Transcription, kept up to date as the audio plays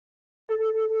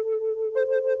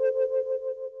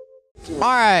All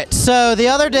right, so the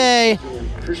other day,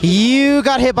 you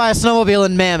got hit by a snowmobile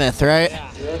in Mammoth, right?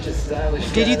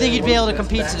 Did you think you'd be able to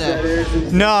compete today?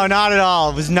 No, not at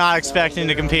all. Was not expecting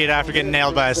to compete after getting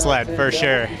nailed by a sled, for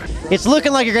sure. It's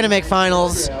looking like you're going to make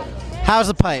finals. How's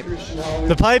the pipe?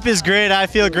 The pipe is great. I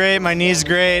feel great. My knee's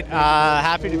great.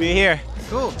 Happy to be here.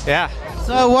 Cool. Yeah.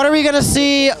 So what are we going to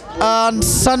see on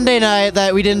Sunday night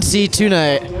that we didn't see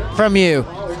tonight from you?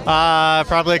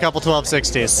 Probably a couple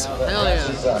 1260s. Hell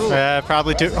yeah. Cool.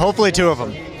 Probably two, hopefully two of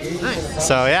them. Nice.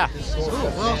 So yeah. Cool.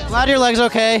 Well, glad your leg's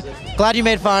okay. Glad you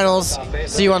made finals.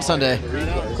 See you on Sunday.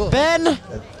 Cool. Ben,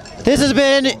 this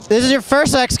is your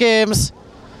first X Games.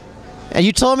 And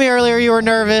you told me earlier you were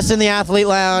nervous in the athlete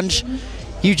lounge.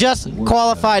 You just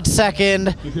qualified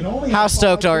second. How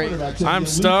stoked are you? I'm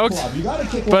stoked,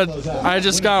 but I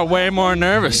just got way more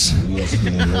nervous.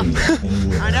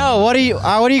 I know. What are you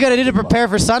gonna do to prepare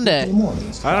for Sunday?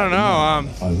 I don't know.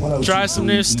 Try some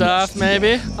new stuff,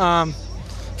 maybe.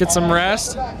 Get some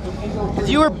rest.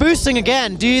 You were boosting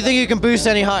again. Do you think you can boost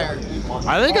any higher?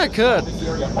 I think I could.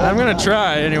 I'm gonna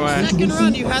try anyway. Second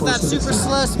run, you had that super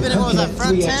slow spinning. What was that?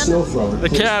 Front 10? The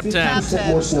cap 10.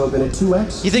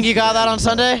 You think you got that on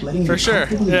Sunday? For sure.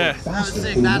 Yeah.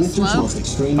 That slow?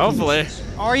 Hopefully.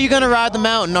 Are you gonna ride the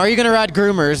mountain? Are you gonna ride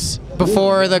groomers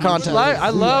before the contest? I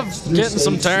love getting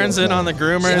some turns in on the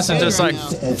groomers and just like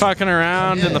fucking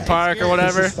around in the park or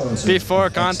whatever before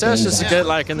contest, just to get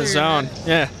like in the zone.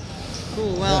 Yeah.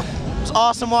 Cool. Well, it was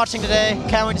awesome watching today.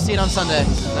 Can't wait to see it on Sunday.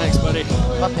 Thanks, buddy.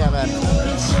 Fuck yeah, man.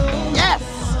 Yes!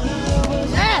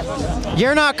 Yes!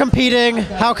 You're not competing.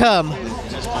 How come?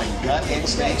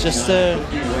 Just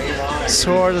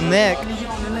sore the neck.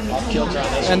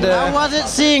 And How was it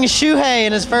seeing Shuhei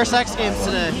in his first X Games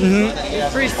today?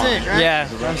 Pretty sick, right? yeah,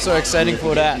 I'm so excited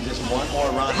for that.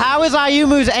 How is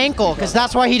Ayumu's ankle? Because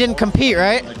that's why he didn't compete,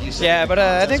 right? Yeah, but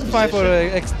I think fine for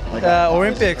the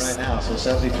Olympics.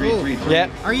 Yeah.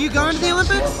 Are you going to the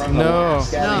Olympics? No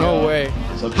way.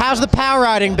 How's the power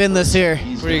riding been this year?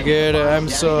 Pretty good. I'm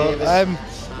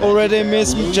already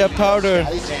missed jet powder.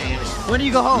 When do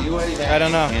you go home? I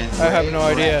don't know. I have no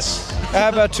idea. I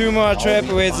have 2 more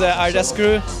trips with Ardas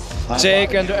crew,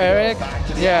 Jake and Eric.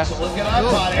 Yeah.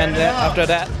 And after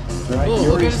that. Cool.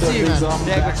 Well, good to see you, man.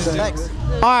 Yeah, thanks.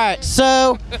 All right,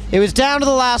 so it was down to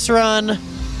the last run.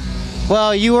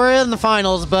 Well, you were in the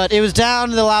finals, but it was down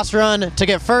to the last run to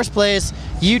get first place.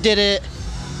 You did it.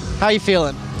 How you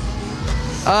feeling?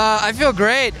 I feel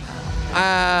great.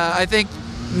 I think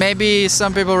maybe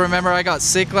some people remember I got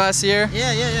sick last year.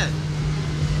 Yeah.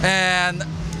 And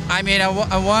I mean,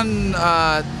 I won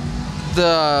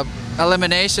the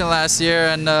elimination last year,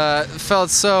 and it felt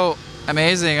so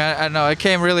amazing. I don't know, it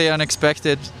came really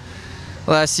unexpected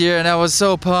last year, and I was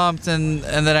so pumped, and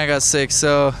then I got sick.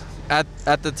 So at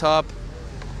the top,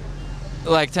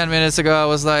 like 10 minutes ago, I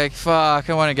was like, fuck,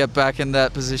 I want to get back in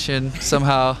that position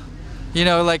somehow. You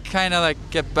know, like kind of like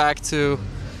get back to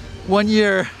 1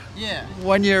 year. Yeah.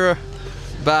 1 year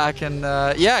back, and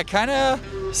yeah, kind of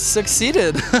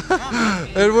succeeded.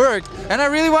 It worked, and I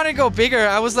really wanted to go bigger.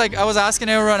 I was asking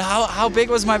everyone, how big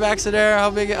was my Baxter?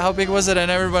 How big was it? And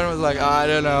everybody was like, oh, I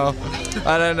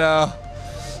don't know,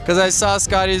 because I saw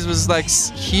Scotty's was like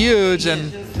huge,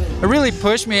 and it really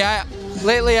pushed me.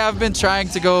 Lately I've been trying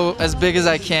to go as big as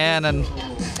I can, and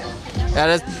yeah,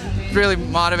 that really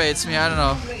motivates me. I don't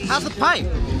know. How's the pipe?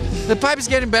 The pipe is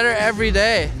getting better every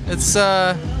day. It's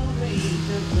soon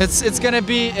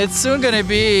gonna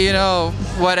be, you know,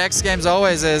 what X Games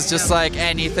always is, just like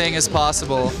anything is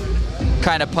possible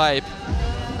kind of pipe.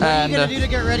 What are you gonna do to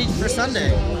get ready for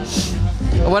Sunday?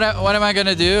 What am I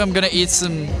gonna do? I'm gonna eat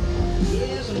some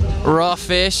raw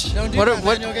fish. Don't do that,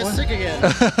 then you'll get sick again.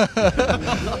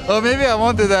 Oh, maybe I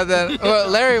won't do that then. Well,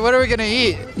 Larry, what are we gonna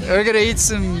eat? We're gonna eat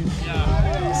some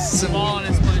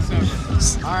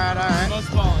All right.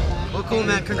 Well, cool,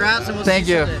 man. Congrats, and we'll see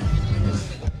you Sunday.